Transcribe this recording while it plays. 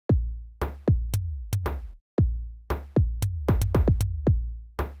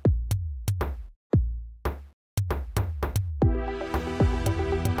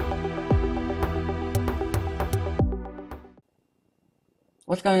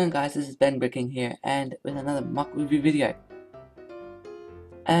What's going on, guys? This is Ben Bricking here, and with another mock review video.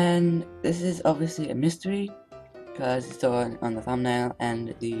 And this is obviously a mystery, because you saw it on the thumbnail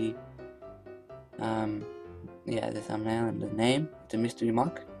and the thumbnail and the name. It's a mystery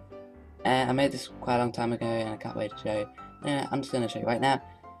mock, and I made this quite a long time ago, and I can't wait to show you. And I'm just going to show you right now.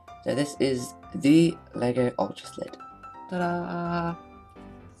 So this is the Lego Ultra Sled. Ta-da!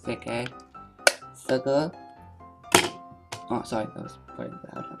 Sick, eh? So cool. Oh, sorry, that was probably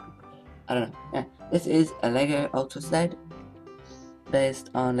loud. I don't know. Yeah, this is a Lego Ultra Sled based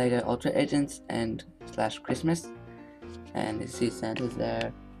on Lego Ultra Agents and / Christmas. And you see Santa's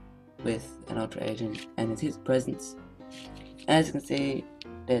there with an Ultra Agent, and it's his presents. And as you can see,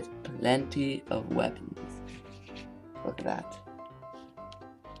 there's plenty of weapons. Look at that.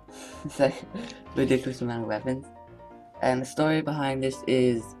 It's like a ridiculous amount of weapons. And the story behind this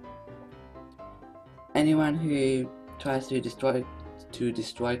is anyone who tries to destroy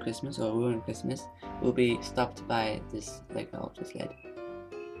Christmas or ruin Christmas will be stopped by this Lego Ultra Sled.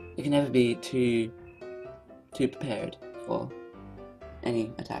 You can never be too prepared for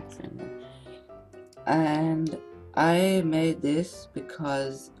any attacks or anything. And I made this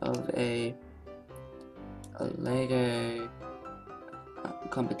because of a Lego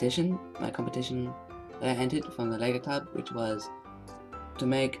competition. My competition that I entered from the Lego Club, which was to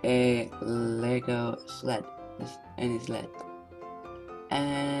make a Lego sled, any sled.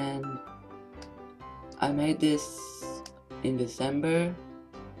 And I made this in December,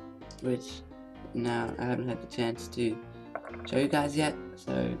 which now I haven't had the chance to show you guys yet,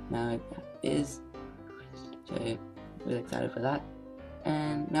 so now it is. So really excited for that.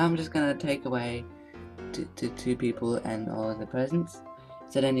 And now I'm just gonna take away to two people and all of the presents,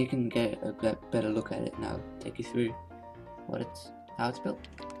 so then you can get a better look at it, and I'll take you through how it's built.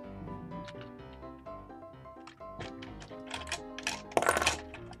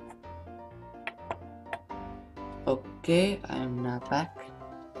 Okay, I am now back,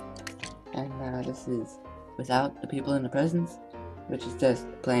 and this is without the people in the presents, which is just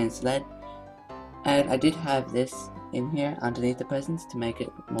a plain sled. And I did have this in here underneath the presents to make it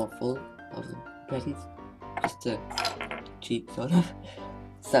more full of the presents, just to cheat sort of.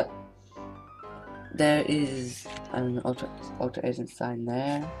 So there is an Ultra Agent sign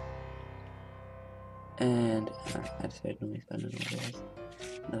there, and I just heard noise, but I don't know what it is.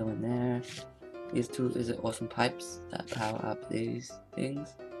 Another one there. These two is awesome pipes that power up these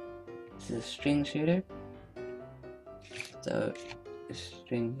things. This is a string shooter. So a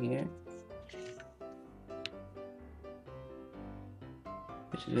string here,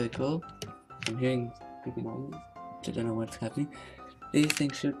 which is really cool. I'm hearing creepy noises, which I don't know what's happening. These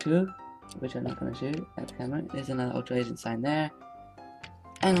things shoot too, which I'm not going to shoot at the camera. There's another Ultra Agent sign there,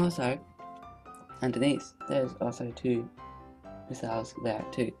 and also underneath there's also two missiles there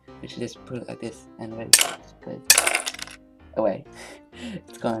too, which you just put it like this and ready to go away.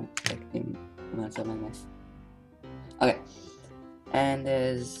 It's gone, like in amongst all my mess. Okay, and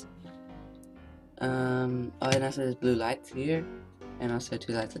there's and also there's blue lights here, and also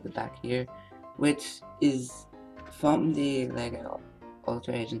two lights at the back here, which is from the Lego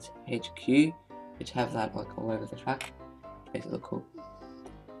Ultra Agents HQ, which have that like all over the track, which makes it look cool.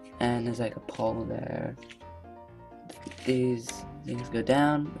 And there's like a pole there. These things go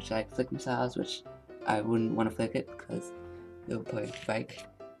down, which are like flick missiles, which I wouldn't want to flick it because it'll probably break.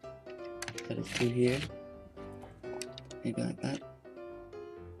 So there's two here, maybe like that,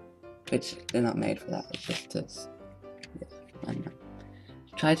 which they're not made for that. It's just to, yeah, I don't know.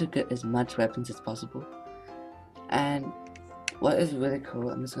 Try to get as much weapons as possible. And what is really cool,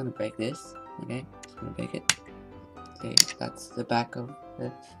 I'm just gonna break this. Okay, just gonna break it. Okay, that's the back of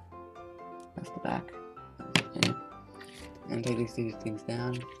this. That's the back. Okay. And take these two things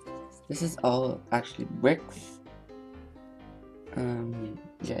down. This is all actually bricks.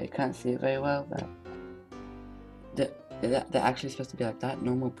 Yeah, you can't see it very well, but they're actually supposed to be like that.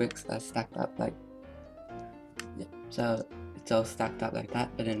 Normal bricks are stacked up like, yeah. So it's all stacked up like that,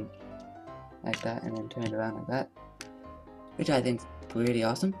 but then like that, and then turned around like that, which I think is really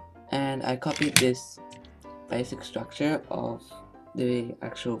awesome. And I copied this basic structure of the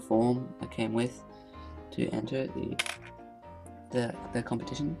actual form I came with to enter the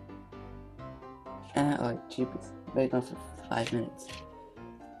competition. Oh, jeepers, wait on for 5 minutes.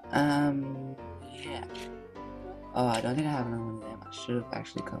 Yeah. Oh, I don't think I have another one of them. I should have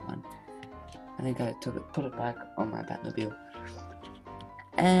actually got one. I think I put it back on my Batmobile.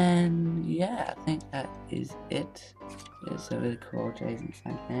 And yeah, I think that is it. There's a really cool Jason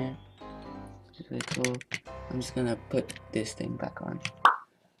sign there, which is really cool. I'm just gonna put this thing back on.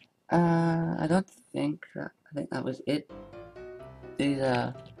 I think that was it. these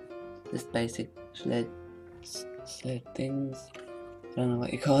are just basic sled things. I don't know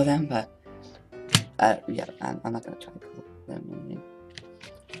what you call them, but yeah, I'm not gonna try to call them anything.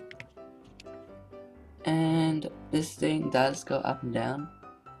 And this thing does go up and down,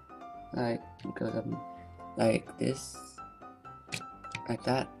 like it goes up like this, like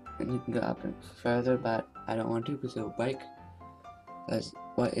that, and you can go up and further, but I don't want to because it'll break. Because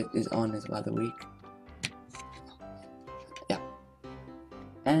what it is on is rather weak. Yeah.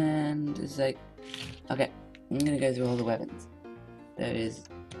 And it's like, okay, I'm gonna go through all the weapons. There is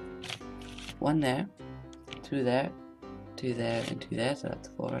one there, two there, two there, and two there, so that's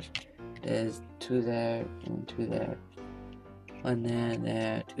 4. There's 2 there, and 2 there, 1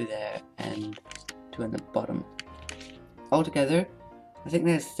 there, 2 there, and 2 on the bottom. Altogether, I think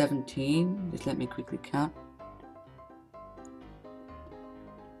there's 17. Just let me quickly count.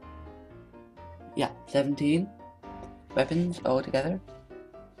 Yeah, 17 weapons altogether,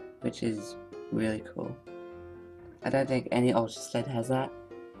 which is really cool. I don't think any Ultra Sled has that.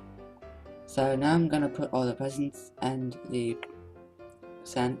 So now I'm gonna put all the presents and the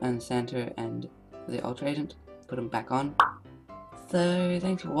center and the Ultra Agent, put them back on. So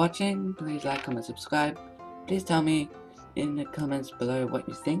thanks for watching. Please like, comment, subscribe. Please tell me in the comments below what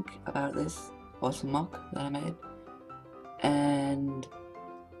you think about this awesome MOC that I made. And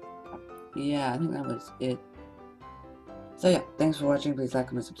yeah, I think that was it. So yeah, thanks for watching. Please like,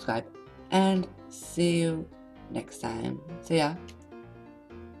 comment, subscribe, and see you next time. See ya.